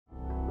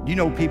You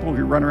know people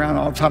who run around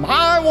all the time,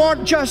 I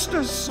want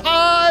justice,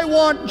 I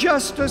want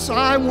justice,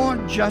 I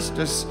want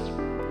justice.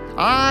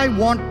 I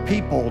want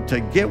people to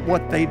get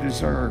what they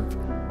deserve,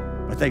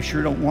 but they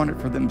sure don't want it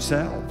for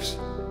themselves.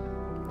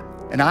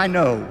 And I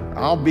know,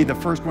 I'll be the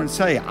first one to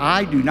say,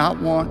 I do not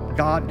want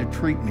God to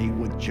treat me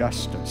with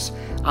justice.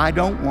 I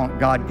don't want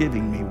God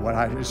giving me what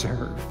I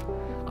deserve.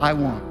 I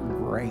want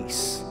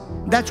grace.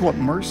 That's what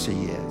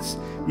mercy is.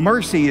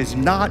 Mercy is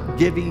not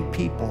giving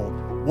people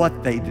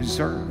what they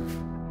deserve.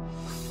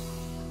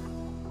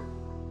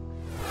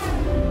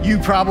 You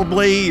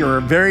probably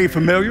are very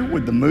familiar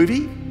with the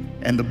movie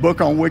and the book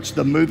on which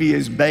the movie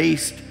is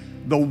based,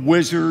 The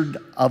Wizard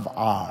of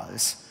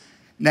Oz.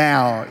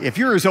 Now, if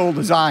you're as old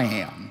as I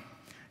am,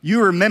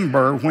 you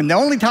remember when the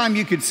only time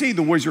you could see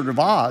The Wizard of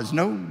Oz,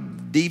 no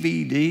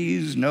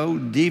DVDs, no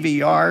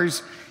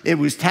DVRs, it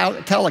was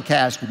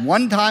telecast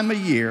one time a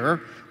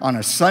year on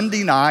a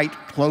Sunday night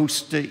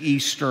close to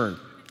Easter.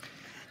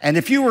 And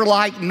if you were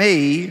like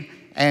me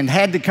and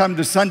had to come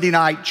to Sunday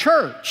night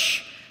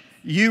church,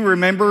 you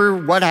remember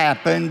what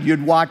happened.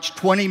 You'd watch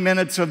 20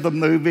 minutes of the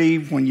movie.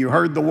 When you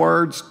heard the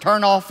words,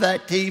 turn off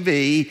that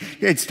TV,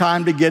 it's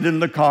time to get in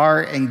the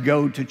car and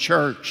go to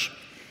church.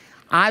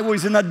 I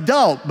was an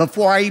adult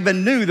before I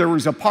even knew there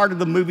was a part of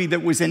the movie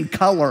that was in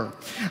color.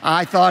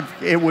 I thought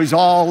it was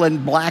all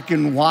in black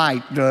and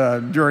white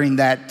during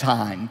that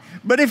time.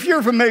 But if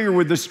you're familiar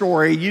with the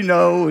story, you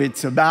know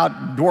it's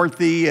about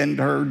Dorothy and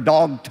her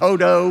dog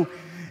Toto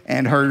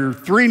and her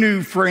three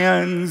new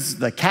friends,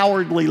 the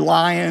Cowardly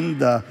Lion,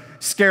 the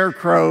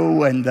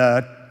Scarecrow, and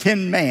the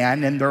Tin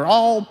Man, and they're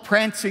all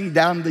prancing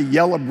down the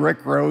yellow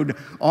brick road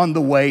on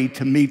the way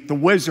to meet the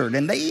wizard.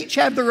 And they each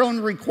have their own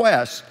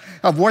requests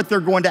of what they're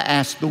going to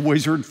ask the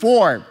wizard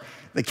for.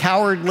 The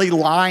Cowardly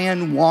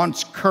Lion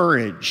wants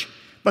courage,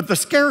 but the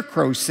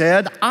Scarecrow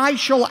said, I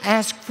shall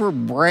ask for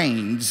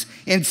brains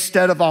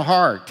instead of a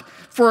heart,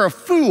 for a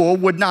fool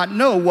would not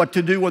know what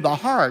to do with a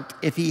heart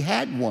if he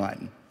had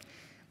one.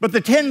 But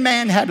the Tin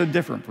Man had a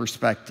different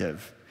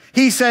perspective.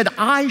 He said,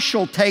 I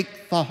shall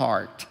take the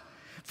heart,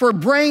 for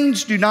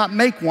brains do not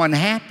make one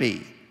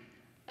happy,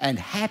 and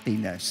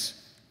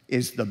happiness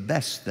is the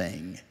best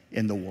thing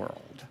in the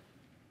world.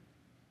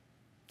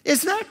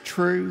 Is that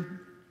true?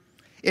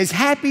 Is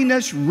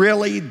happiness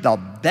really the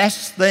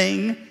best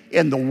thing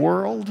in the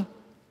world?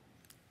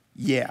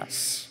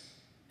 Yes.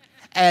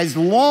 As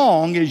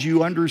long as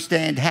you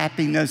understand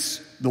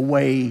happiness the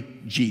way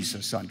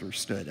Jesus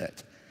understood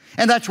it.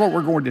 And that's what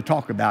we're going to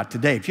talk about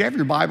today. If you have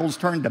your Bibles,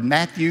 turn to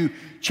Matthew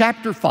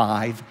chapter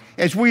 5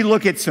 as we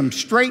look at some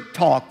straight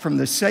talk from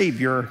the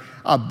Savior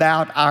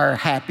about our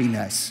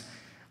happiness.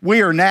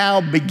 We are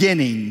now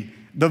beginning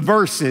the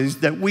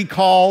verses that we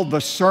call the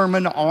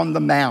Sermon on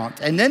the Mount.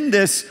 And in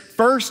this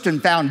first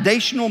and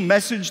foundational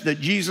message that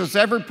Jesus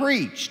ever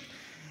preached,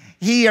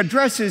 he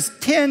addresses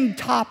 10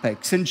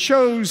 topics and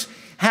shows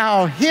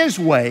how his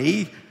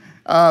way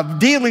of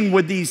dealing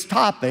with these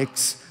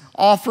topics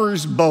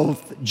offers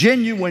both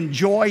genuine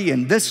joy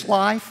in this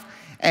life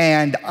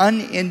and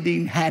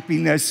unending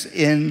happiness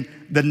in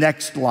the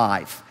next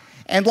life.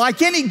 And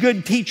like any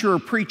good teacher or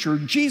preacher,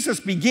 Jesus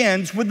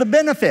begins with the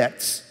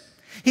benefits.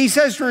 He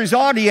says to his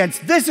audience,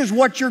 this is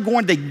what you're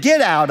going to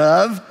get out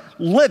of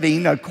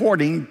living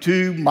according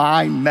to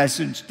my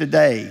message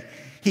today.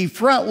 He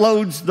front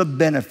loads the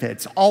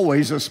benefits,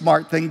 always a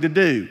smart thing to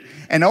do.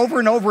 And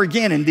over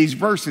again in these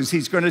verses,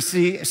 he's going to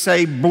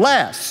say,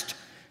 blessed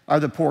are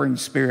the poor in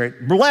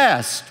spirit.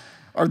 Blessed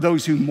are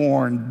those who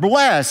mourn.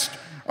 Blessed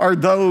are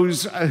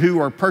those who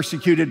are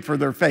persecuted for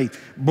their faith.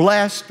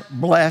 Blessed,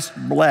 blessed,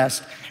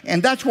 blessed.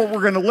 And that's what we're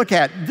going to look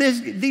at.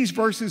 These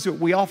verses that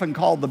we often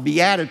call the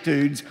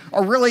Beatitudes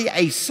are really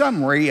a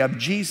summary of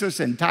Jesus'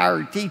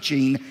 entire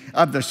teaching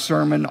of the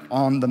Sermon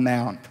on the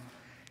Mount.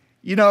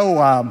 You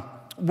know,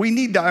 we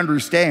need to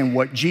understand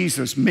what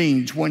Jesus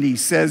means when he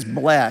says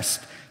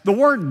blessed. The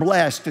word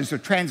blessed is a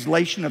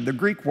translation of the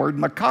Greek word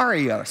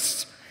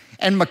makarios.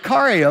 And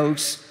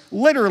makarios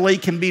literally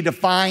can be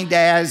defined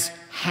as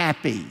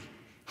happy.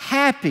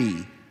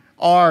 Happy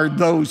are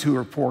those who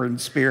are poor in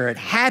spirit.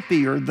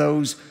 Happy are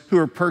those who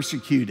are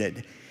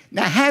persecuted.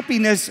 Now,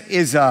 happiness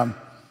is an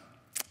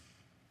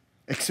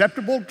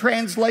acceptable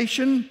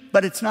translation,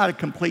 but it's not a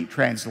complete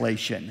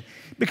translation.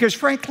 Because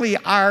frankly,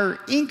 our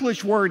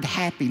English word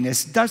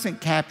happiness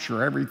doesn't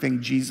capture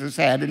everything Jesus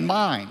had in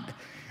mind.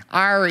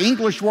 Our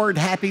English word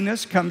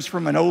happiness comes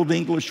from an Old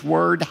English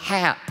word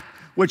hap,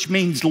 which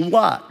means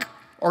luck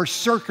or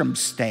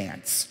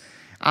circumstance.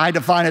 I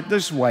define it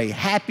this way: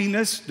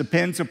 happiness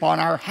depends upon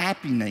our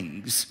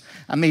happenings.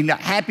 I mean,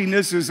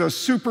 happiness is a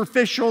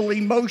superficial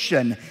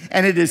emotion,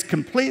 and it is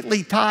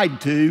completely tied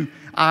to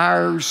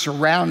our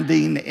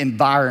surrounding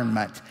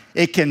environment.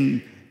 It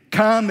can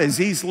come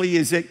as easily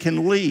as it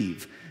can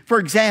leave. For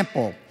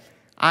example,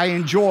 I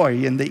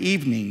enjoy in the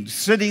evenings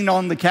sitting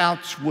on the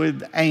couch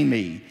with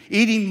Amy,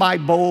 eating my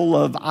bowl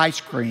of ice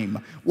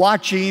cream,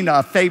 watching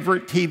a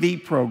favorite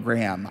TV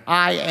program.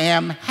 I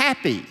am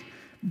happy.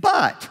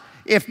 But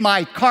if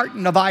my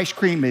carton of ice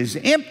cream is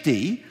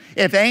empty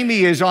If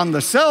Amy is on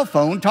the cell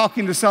phone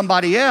talking to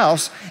somebody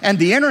else and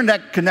the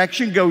internet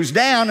connection goes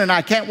down and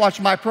I can't watch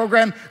my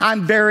program,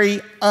 I'm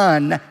very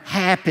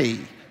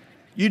unhappy.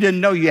 You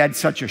didn't know you had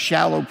such a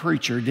shallow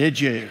preacher, did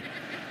you?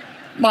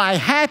 My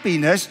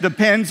happiness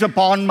depends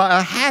upon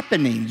my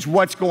happenings,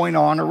 what's going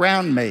on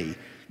around me.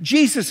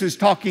 Jesus is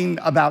talking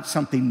about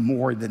something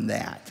more than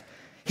that.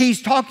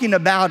 He's talking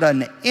about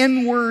an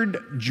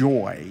inward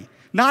joy,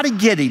 not a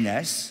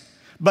giddiness,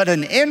 but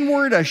an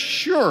inward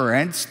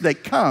assurance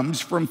that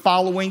comes from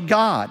following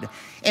God.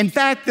 In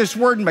fact, this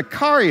word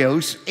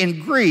makarios in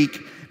Greek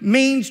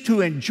means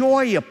to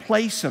enjoy a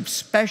place of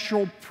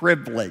special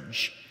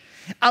privilege.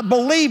 A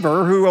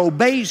believer who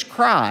obeys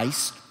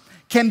Christ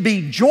can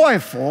be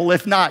joyful,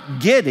 if not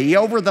giddy,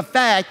 over the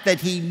fact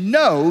that he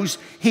knows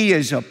he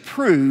is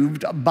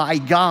approved by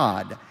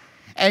God.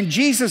 And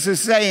Jesus is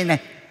saying,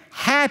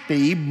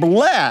 happy,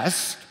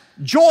 blessed,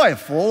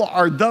 joyful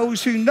are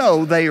those who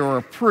know they are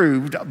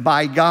approved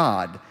by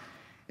God.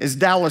 As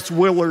Dallas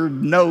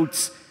Willard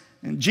notes,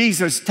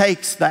 Jesus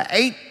takes the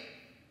 8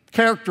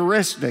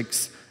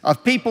 characteristics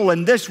of people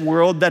in this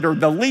world that are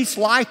the least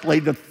likely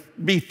to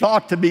be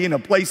thought to be in a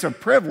place of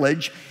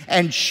privilege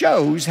and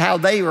shows how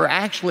they are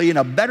actually in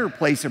a better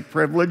place of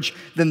privilege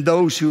than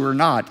those who are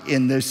not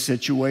in this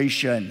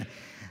situation.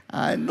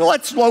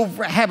 Let's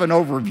have an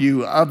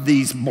overview of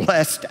these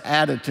blessed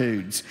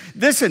attitudes.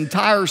 This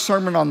entire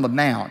Sermon on the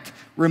Mount,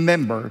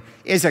 remember,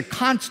 is a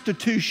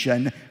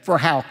constitution for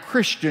how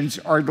Christians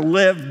are to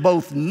live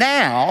both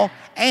now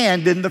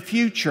and in the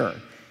future.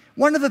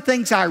 One of the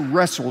things I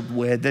wrestled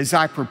with as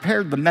I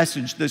prepared the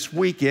message this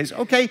week is,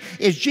 okay,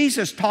 is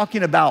Jesus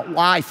talking about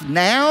life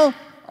now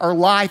or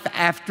life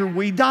after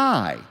we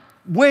die?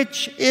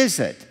 Which is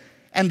it?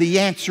 And the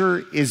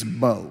answer is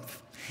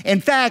both.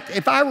 In fact,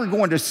 if I were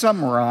going to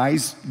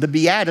summarize the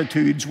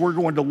Beatitudes we're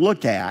going to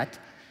look at,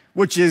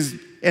 which is,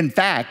 in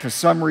fact, a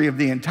summary of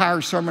the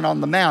entire Sermon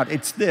on the Mount,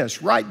 it's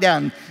this. Write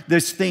down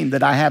this theme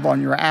that I have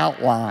on your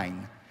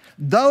outline.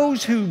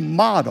 Those who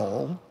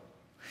model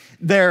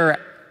their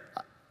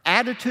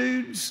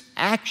attitudes,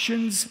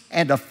 actions,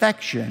 and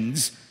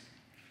affections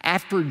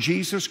after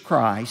Jesus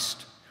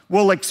Christ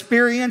will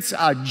experience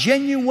a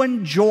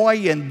genuine joy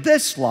in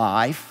this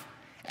life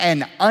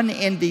and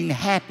unending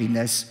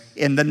happiness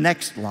in the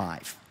next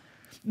life.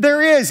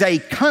 There is a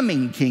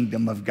coming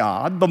kingdom of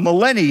God, the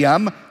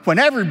millennium, when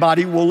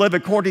everybody will live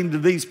according to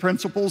these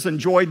principles and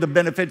enjoy the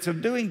benefits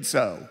of doing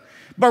so.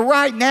 But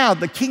right now,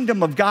 the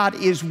kingdom of God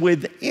is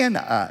within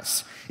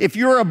us. If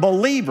you're a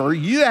believer,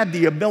 you have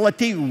the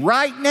ability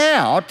right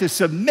now to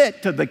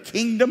submit to the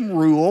kingdom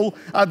rule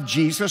of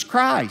Jesus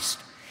Christ.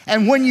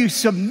 And when you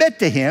submit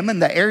to Him in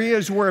the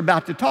areas we're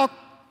about to talk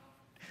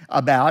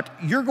about,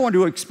 you're going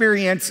to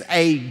experience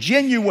a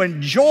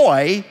genuine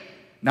joy,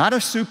 not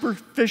a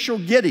superficial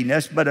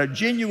giddiness, but a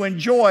genuine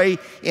joy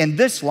in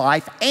this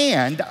life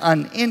and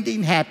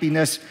unending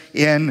happiness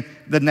in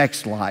the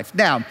next life.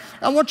 Now,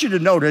 I want you to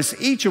notice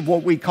each of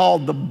what we call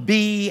the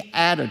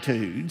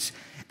Beatitudes.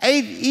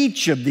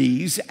 Each of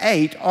these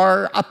 8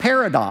 are a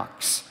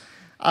paradox.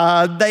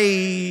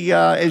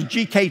 As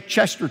G.K.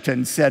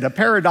 Chesterton said, a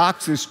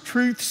paradox is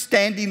truth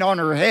standing on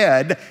her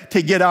head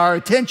to get our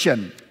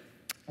attention.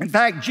 In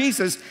fact,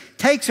 Jesus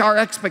takes our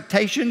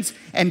expectations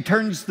and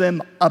turns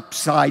them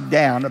upside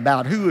down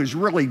about who is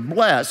really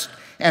blessed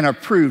and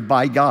approved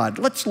by God.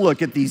 Let's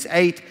look at these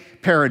 8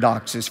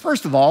 paradoxes.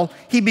 First of all,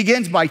 he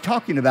begins by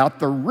talking about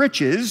the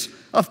riches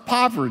of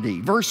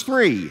poverty. Verse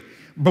 3,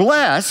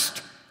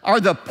 blessed are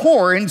the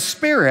poor in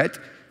spirit,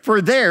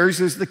 for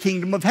theirs is the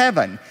kingdom of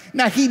heaven.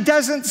 Now, he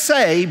doesn't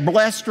say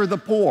blessed are the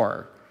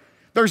poor.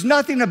 There's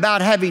nothing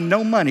about having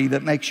no money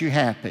that makes you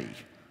happy.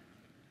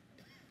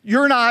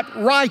 You're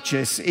not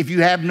righteous if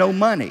you have no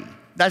money.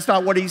 That's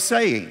not what he's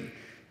saying.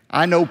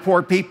 I know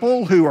poor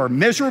people who are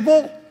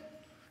miserable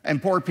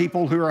and poor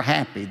people who are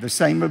happy. The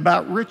same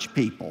about rich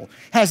people.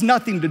 Has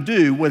nothing to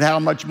do with how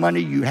much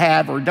money you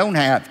have or don't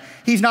have.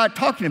 He's not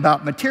talking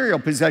about material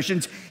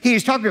possessions.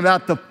 He's talking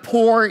about the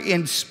poor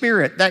in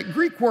spirit. That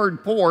Greek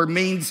word poor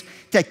means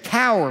to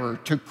cower,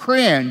 to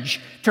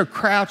cringe, to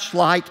crouch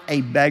like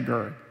a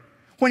beggar.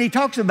 When he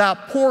talks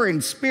about poor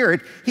in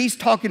spirit, he's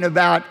talking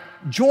about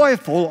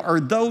joyful are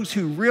those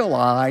who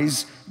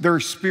realize their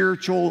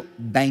spiritual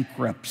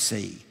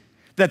bankruptcy,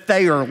 that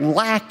they are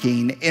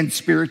lacking in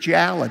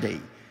spirituality.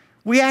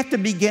 We have to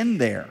begin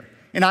there.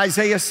 In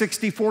Isaiah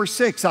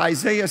 64:6,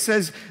 Isaiah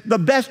says, the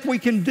best we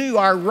can do,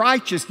 our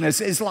righteousness,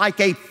 is like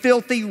a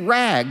filthy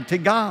rag to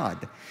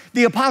God.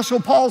 The Apostle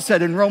Paul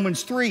said in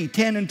Romans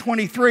 3:10 and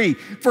 23,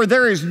 for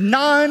there is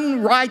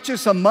none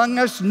righteous among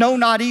us, no,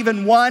 not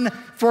even one,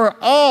 for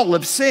all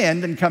have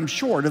sinned and come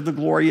short of the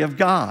glory of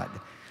God.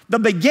 The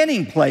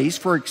beginning place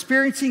for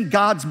experiencing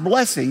God's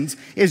blessings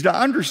is to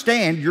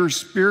understand your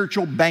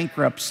spiritual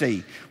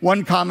bankruptcy.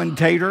 One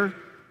commentator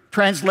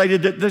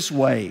translated it this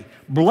way,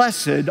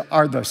 blessed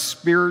are the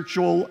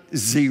spiritual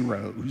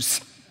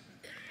zeros.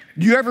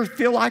 Do you ever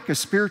feel like a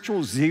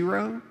spiritual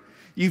zero?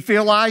 You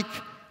feel like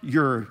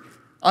you're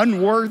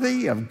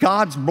unworthy of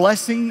God's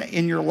blessing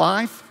in your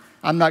life?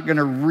 I'm not going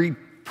to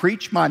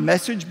preach my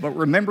message, but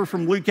remember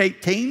from Luke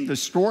 18, the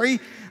story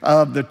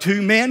of the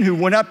two men who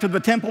went up to the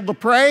temple to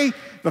pray.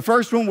 The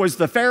first one was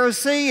the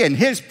Pharisee, and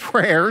his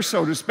prayer,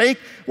 so to speak,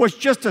 was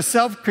just a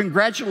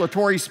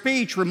self-congratulatory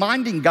speech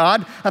reminding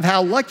God of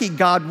how lucky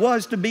God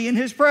was to be in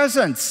his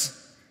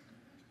presence.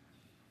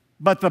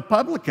 But the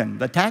publican,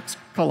 the tax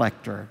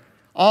collector,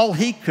 all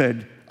he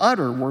could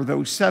utter were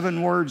those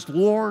 7 words,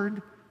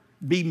 "Lord,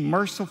 be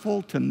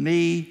merciful to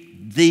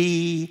me,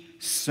 the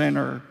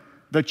sinner,"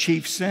 the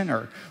chief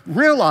sinner.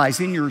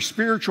 Realizing your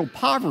spiritual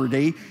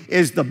poverty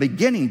is the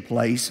beginning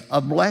place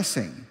of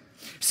blessing.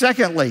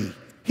 Secondly,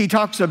 he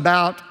talks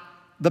about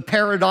the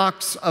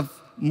paradox of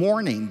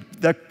mourning,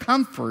 the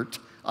comfort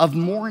of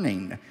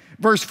mourning.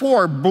 Verse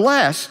 4,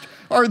 "Blessed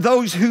are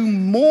those who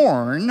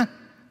mourn,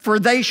 for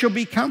they shall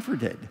be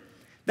comforted."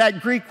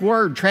 That Greek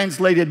word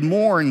translated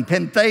mourn,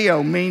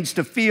 pentheo, means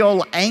to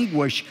feel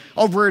anguish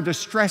over a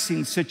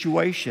distressing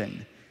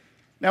situation.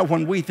 Now,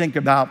 when we think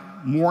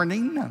about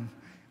mourning,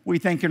 we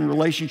think in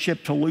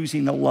relationship to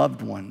losing a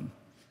loved one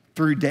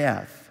through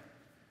death.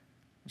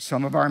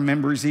 Some of our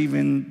members,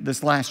 even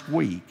this last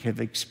week, have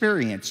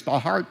experienced the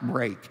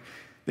heartbreak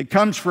that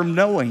comes from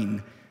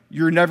knowing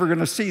you're never going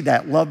to see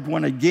that loved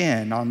one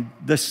again on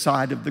this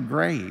side of the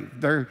grave.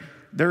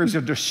 There is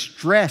a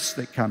distress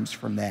that comes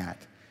from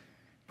that.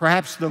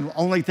 Perhaps the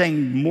only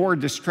thing more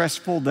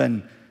distressful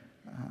than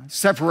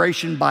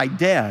separation by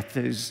death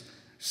is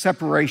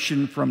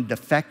separation from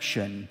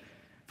defection.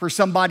 For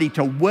somebody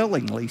to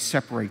willingly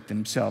separate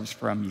themselves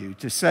from you,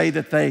 to say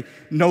that they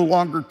no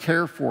longer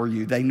care for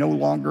you, they no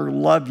longer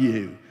love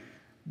you,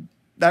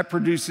 that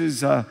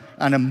produces an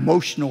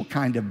emotional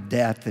kind of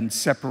death and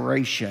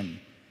separation.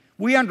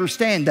 We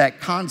understand that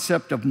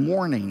concept of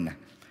mourning.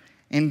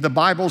 And the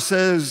Bible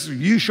says,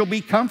 you shall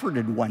be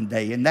comforted one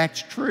day, and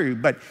that's true.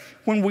 But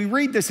when we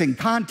read this in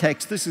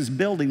context, this is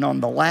building on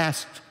the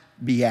last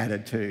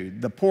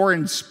beatitude, the poor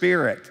in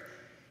spirit.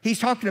 He's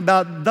talking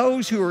about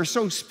those who are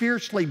so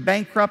spiritually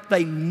bankrupt,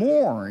 they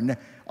mourn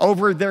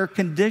over their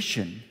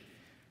condition.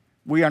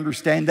 We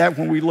understand that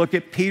when we look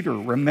at Peter.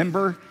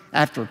 Remember,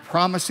 after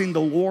promising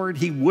the Lord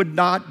he would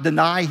not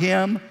deny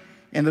him,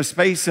 in the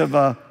space of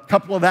a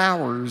couple of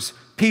hours,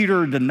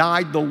 Peter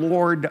denied the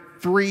Lord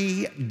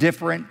 3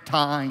 different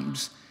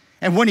times.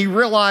 And when he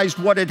realized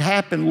what had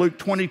happened, Luke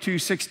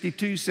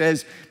 22:62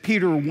 says,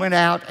 Peter went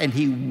out and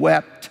he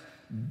wept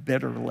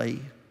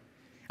bitterly.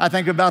 I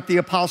think about the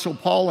Apostle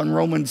Paul in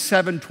Romans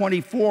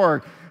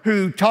 7:24,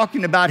 who,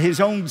 talking about his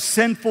own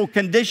sinful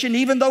condition,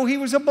 even though he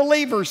was a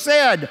believer,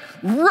 said,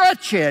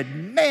 "Wretched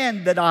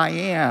man that I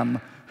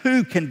am,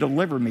 who can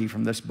deliver me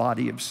from this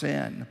body of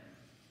sin?"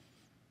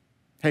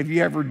 Have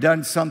you ever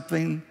done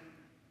something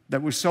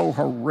that was so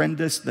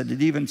horrendous that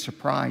it even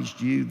surprised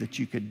you that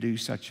you could do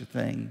such a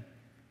thing?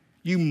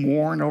 You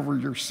mourn over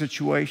your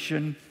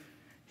situation.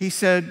 He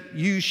said,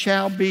 you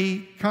shall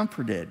be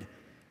comforted.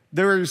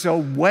 There is a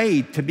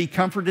way to be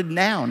comforted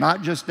now,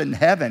 not just in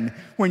heaven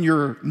when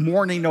you're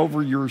mourning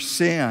over your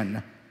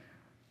sin.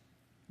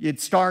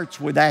 It starts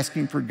with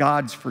asking for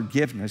God's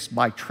forgiveness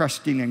by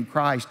trusting in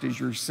Christ as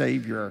your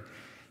Savior.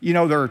 You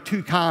know, there are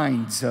 2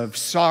 kinds of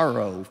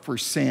sorrow for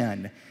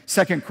sin.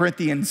 2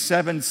 Corinthians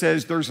 7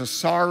 says there's a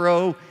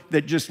sorrow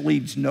that just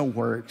leads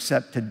nowhere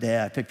except to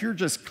death. If you're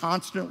just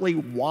constantly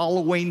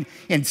wallowing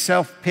in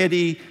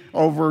self-pity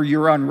over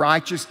your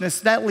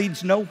unrighteousness, that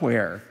leads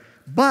nowhere.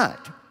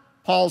 But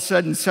Paul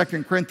said in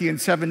 2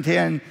 Corinthians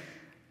 7:10,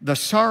 the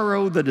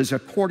sorrow that is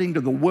according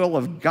to the will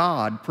of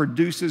God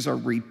produces a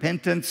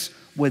repentance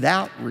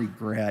without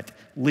regret,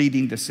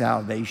 leading to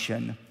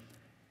salvation.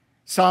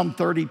 Psalm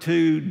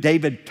 32,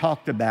 David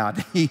talked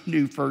about, he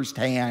knew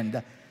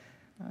firsthand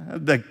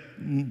the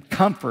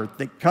comfort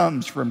that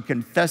comes from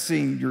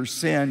confessing your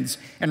sins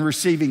and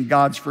receiving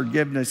God's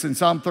forgiveness. In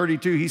Psalm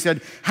 32, he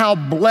said, how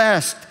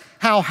blessed,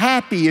 how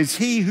happy is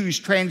he whose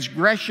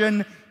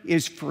transgression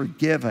is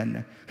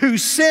forgiven,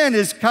 whose sin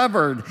is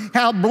covered.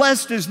 How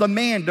blessed is the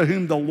man to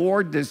whom the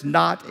Lord does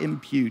not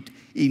impute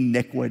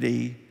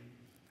iniquity.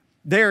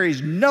 There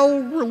is no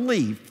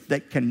relief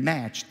that can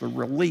match the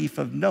relief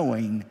of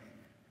knowing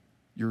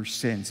your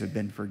sins have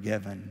been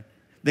forgiven,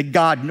 that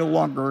God no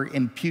longer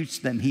imputes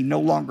them. He no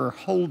longer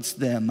holds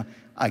them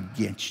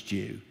against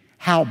you.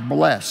 How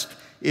blessed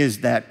is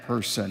that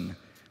person?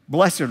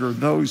 Blessed are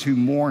those who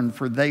mourn,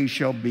 for they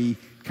shall be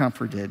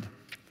comforted.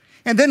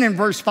 And then in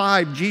verse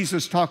 5,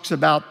 Jesus talks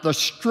about the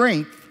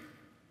strength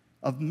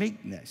of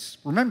meekness.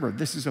 Remember,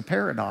 this is a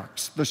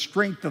paradox, the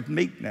strength of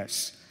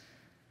meekness.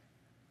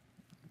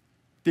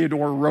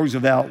 Theodore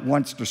Roosevelt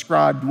once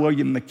described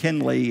William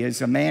McKinley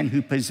as a man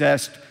who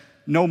possessed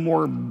no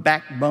more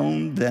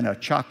backbone than a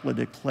chocolate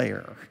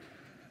eclair.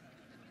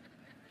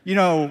 You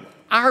know,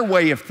 our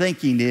way of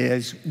thinking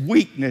is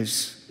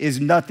weakness is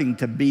nothing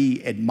to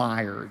be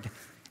admired.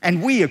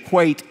 And we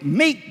equate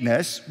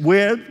meekness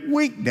with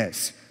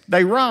weakness.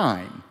 They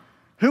rhyme.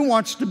 Who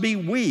wants to be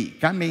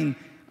weak? I mean,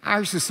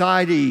 our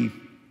society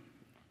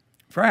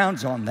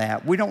frowns on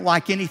that. We don't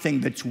like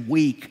anything that's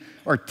weak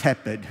or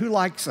tepid. Who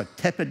likes a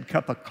tepid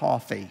cup of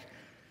coffee?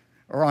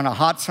 Or on a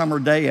hot summer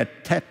day, a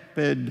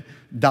tepid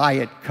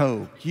Diet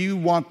Coke. You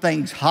want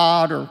things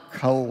hot or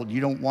cold.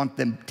 You don't want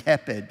them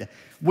tepid.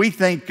 We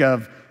think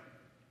of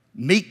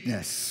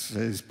meekness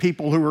as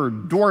people who are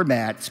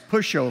doormats,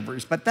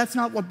 pushovers, but that's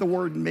not what the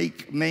word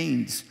meek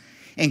means.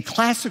 In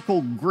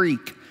classical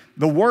Greek,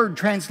 the word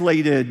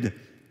translated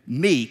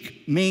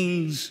meek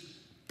means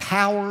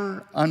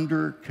power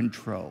under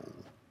control.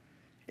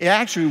 It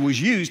actually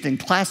was used in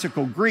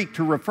classical Greek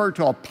to refer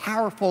to a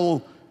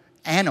powerful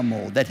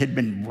animal that had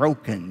been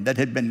broken, that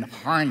had been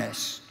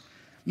harnessed.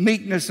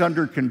 Meekness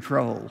under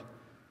control.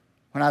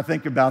 When I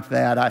think about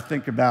that, I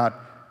think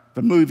about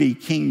the movie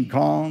King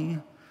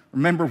Kong.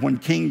 Remember when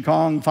King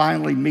Kong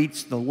finally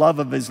meets the love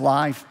of his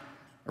life?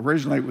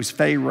 Originally it was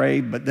Fay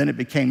Ray, but then it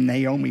became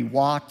Naomi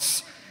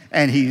Watts.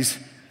 And he's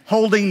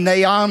holding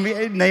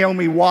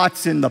Naomi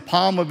Watts in the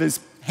palm of his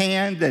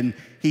hand, and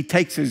he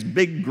takes his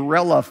big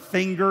gorilla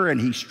finger and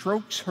he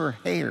strokes her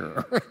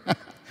hair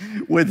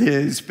with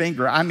his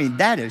finger. I mean,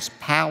 that is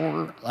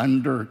power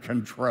under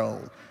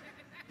control.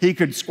 He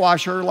could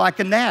squash her like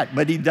a gnat,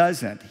 but he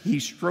doesn't.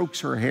 He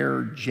strokes her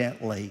hair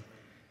gently.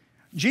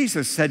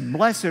 Jesus said,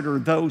 "Blessed are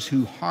those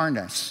who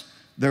harness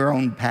their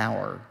own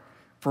power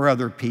for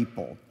other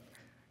people."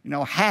 You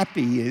know,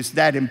 happy is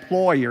that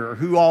employer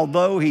who,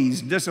 although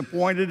he's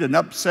disappointed and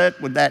upset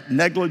with that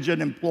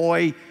negligent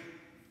employee,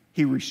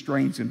 he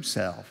restrains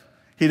himself.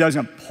 He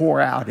doesn't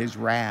pour out his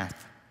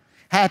wrath.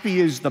 Happy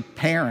is the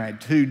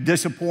parent who,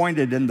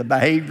 disappointed in the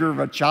behavior of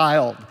a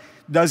child,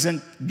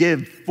 doesn't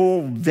give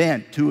full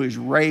vent to his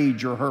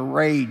rage or her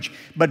rage,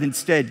 but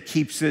instead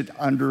keeps it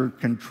under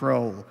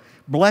control.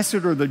 Blessed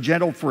are the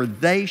gentle, for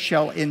they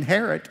shall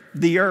inherit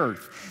the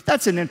earth.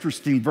 That's an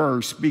interesting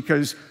verse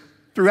because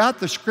throughout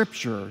the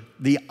Scripture,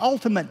 the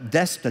ultimate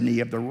destiny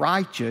of the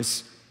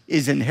righteous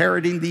is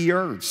inheriting the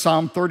earth.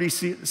 Psalm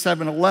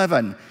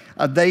 37:11,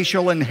 they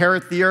shall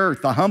inherit the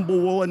earth. The humble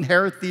will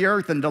inherit the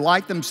earth and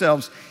delight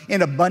themselves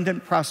in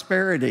abundant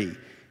prosperity.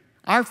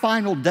 Our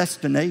final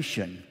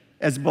destination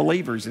as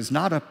believers is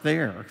not up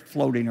there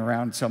floating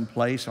around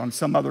someplace on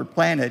some other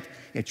planet.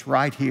 It's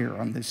right here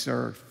on this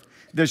earth,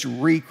 this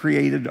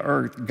recreated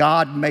earth.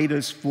 God made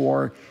us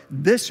for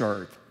this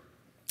earth,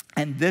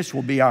 and this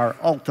will be our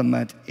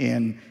ultimate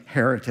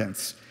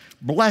inheritance.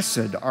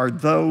 Blessed are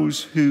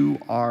those who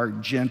are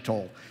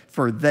gentle,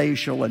 for they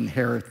shall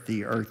inherit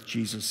the earth,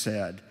 Jesus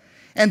said.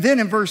 And then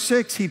in verse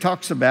 6, he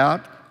talks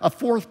about a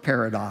fourth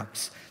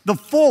paradox, the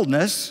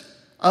fullness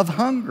of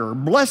hunger.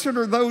 Blessed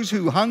are those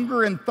who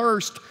hunger and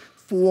thirst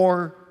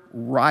for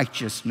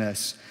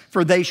righteousness,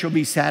 for they shall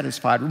be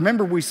satisfied.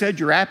 Remember, we said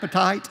your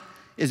appetite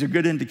is a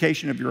good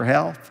indication of your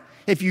health.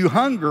 If you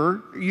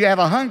hunger, you have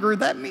a hunger,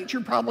 that means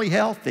you're probably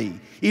healthy,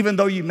 even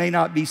though you may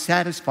not be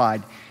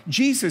satisfied.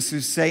 Jesus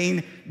is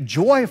saying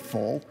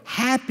joyful,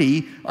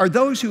 happy are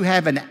those who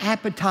have an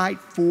appetite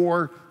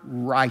for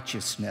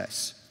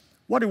righteousness.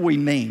 What do we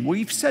mean?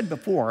 We've said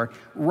before,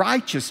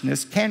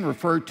 righteousness can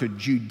refer to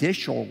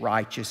judicial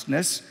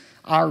righteousness,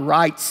 our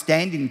right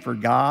standing for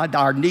God,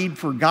 our need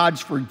for God's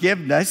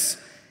forgiveness.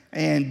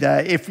 And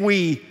if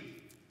we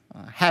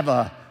have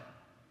a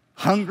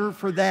hunger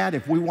for that,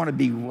 if we want to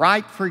be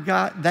right for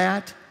God,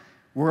 that,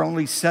 we're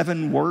only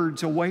 7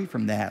 words away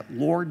from that.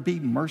 Lord, be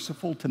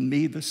merciful to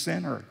me, the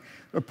sinner.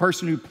 A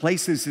person who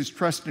places his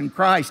trust in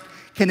Christ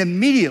can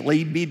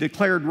immediately be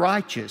declared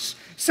righteous.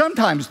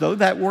 Sometimes, though,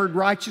 that word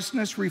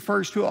righteousness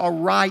refers to a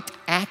right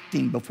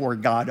acting before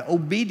God,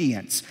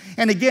 obedience.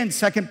 And again,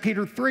 2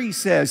 Peter 3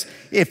 says,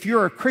 if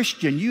you're a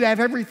Christian, you have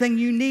everything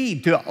you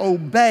need to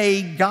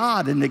obey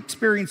God and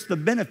experience the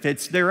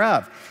benefits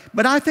thereof.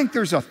 But I think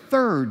there's a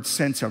third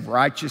sense of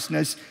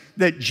righteousness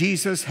that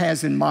Jesus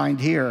has in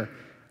mind here.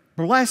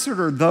 Blessed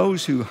are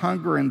those who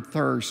hunger and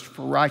thirst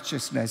for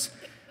righteousness.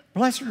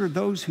 Blessed are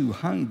those who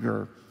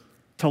hunger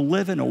to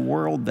live in a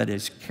world that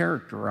is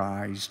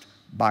characterized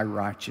by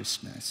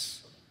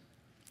righteousness.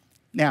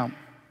 Now,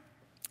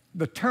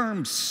 the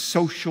term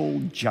social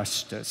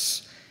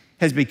justice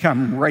has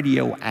become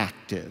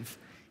radioactive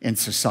in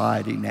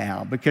society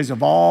now because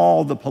of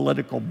all the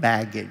political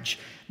baggage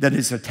that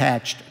is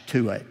attached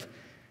to it.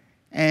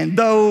 And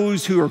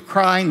those who are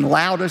crying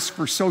loudest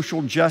for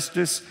social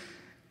justice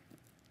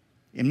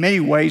in many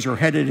ways are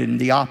headed in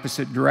the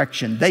opposite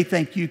direction. They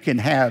think you can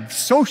have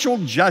social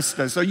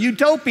justice, a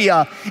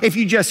utopia, if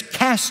you just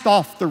cast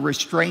off the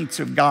restraints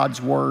of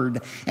God's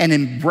word and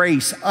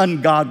embrace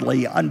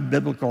ungodly,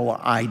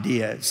 unbiblical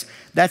ideas.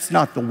 That's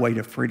not the way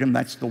to freedom.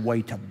 That's the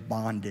way to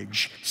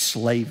bondage,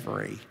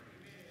 slavery.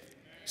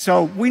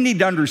 So we need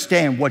to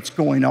understand what's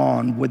going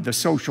on with the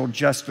social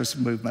justice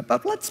movement.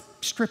 But let's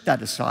strip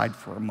that aside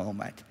for a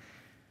moment.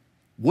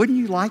 Wouldn't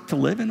you like to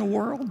live in a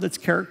world that's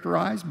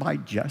characterized by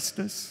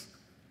justice?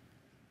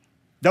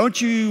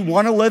 Don't you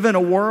want to live in a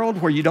world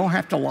where you don't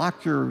have to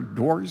lock your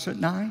doors at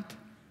night?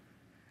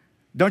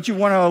 Don't you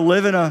want to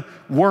live in a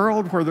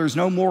world where there's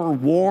no more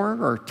war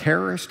or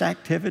terrorist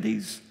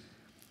activities?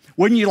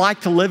 Wouldn't you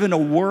like to live in a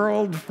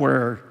world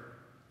where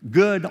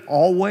good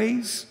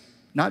always,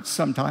 not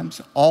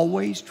sometimes,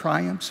 always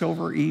triumphs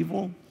over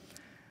evil?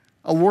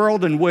 A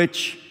world in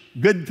which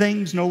good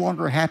things no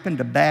longer happen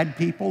to bad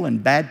people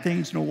and bad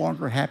things no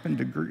longer happen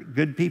to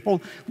good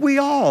people. We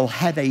all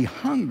have a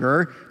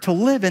hunger to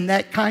live in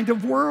that kind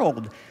of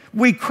world.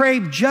 We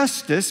crave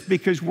justice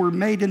because we're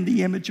made in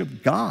the image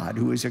of God,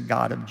 who is a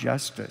God of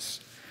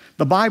justice.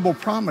 The Bible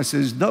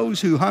promises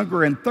those who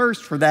hunger and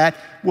thirst for that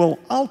will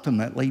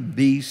ultimately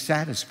be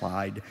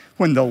satisfied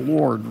when the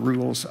Lord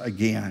rules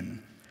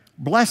again.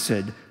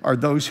 Blessed are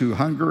those who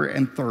hunger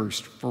and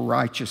thirst for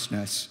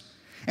righteousness.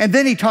 And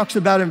then he talks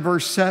about in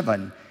verse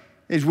 7,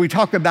 as we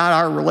talk about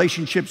our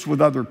relationships with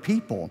other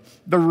people,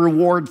 the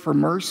reward for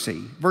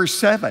mercy. Verse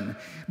 7,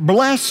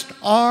 blessed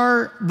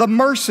are the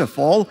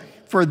merciful,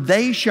 for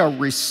they shall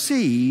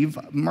receive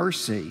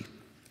mercy.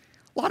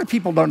 A lot of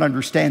people don't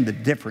understand the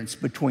difference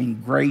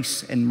between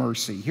grace and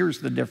mercy. Here's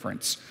the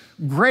difference.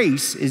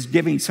 Grace is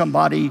giving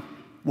somebody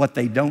what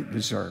they don't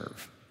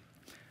deserve.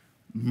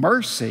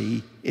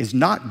 Mercy is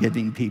not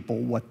giving people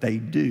what they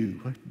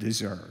do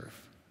deserve.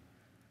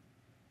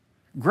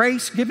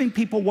 Grace, giving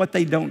people what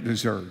they don't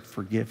deserve,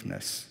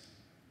 forgiveness.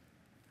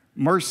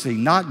 Mercy,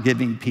 not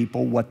giving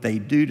people what they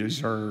do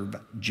deserve,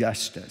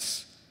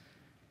 justice.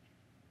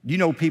 You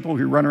know people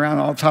who run around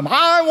all the time,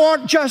 I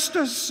want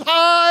justice,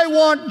 I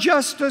want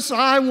justice,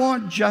 I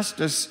want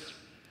justice.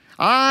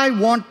 I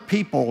want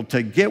people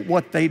to get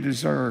what they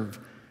deserve,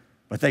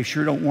 but they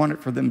sure don't want it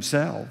for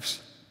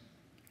themselves.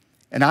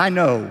 And I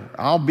know,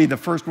 I'll be the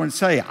first one to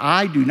say,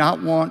 I do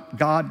not want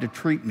God to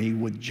treat me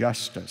with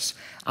justice.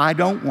 I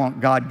don't want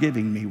God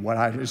giving me what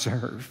I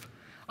deserve.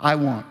 I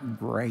want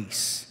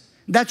grace.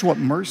 That's what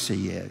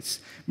mercy is.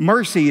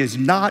 Mercy is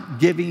not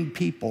giving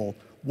people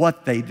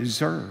what they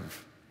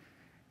deserve.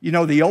 You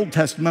know, the Old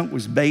Testament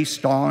was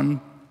based on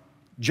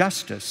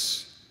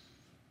justice.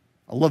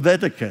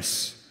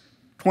 Leviticus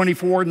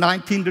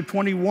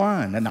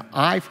 24:19-21, an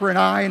eye for an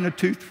eye and a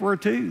tooth for a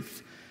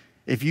tooth.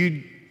 If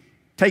you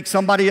take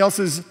somebody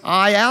else's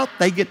eye out,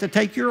 they get to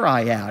take your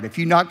eye out. If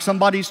you knock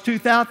somebody's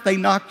tooth out, they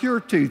knock your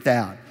tooth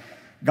out.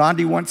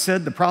 Gandhi once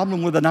said, the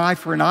problem with an eye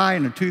for an eye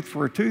and a tooth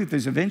for a tooth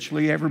is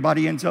eventually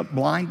everybody ends up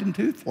blind and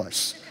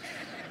toothless.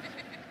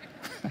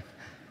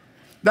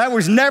 That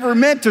was never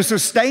meant to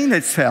sustain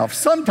itself.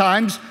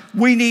 Sometimes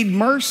we need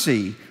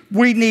mercy.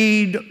 We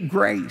need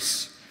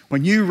grace.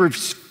 When you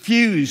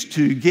refuse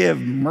to give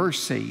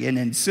mercy and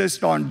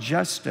insist on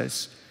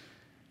justice,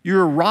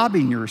 you're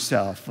robbing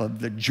yourself of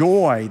the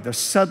joy, the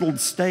settled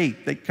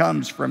state that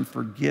comes from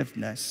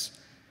forgiveness.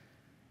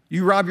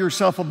 You rob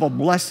yourself of a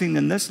blessing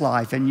in this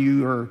life, and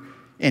you are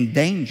in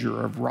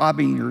danger of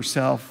robbing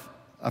yourself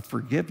of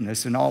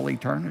forgiveness in all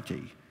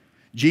eternity.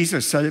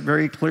 Jesus said it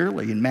very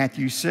clearly in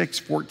Matthew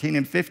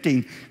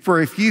 6:14-15.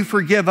 For if you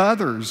forgive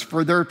others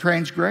for their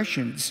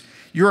transgressions,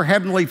 your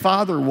heavenly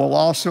Father will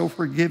also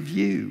forgive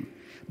you.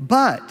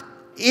 But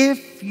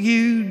if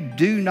you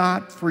do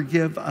not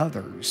forgive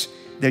others,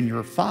 then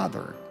your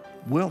Father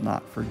will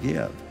not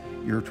forgive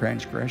your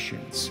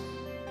transgressions.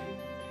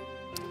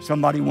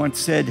 Somebody once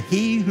said,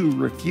 he who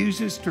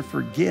refuses to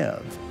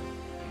forgive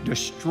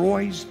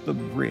destroys the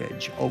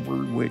bridge over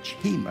which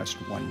he must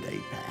one day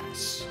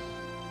pass.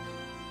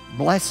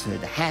 Blessed,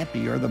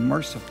 happy are the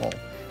merciful,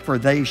 for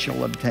they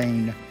shall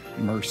obtain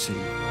mercy.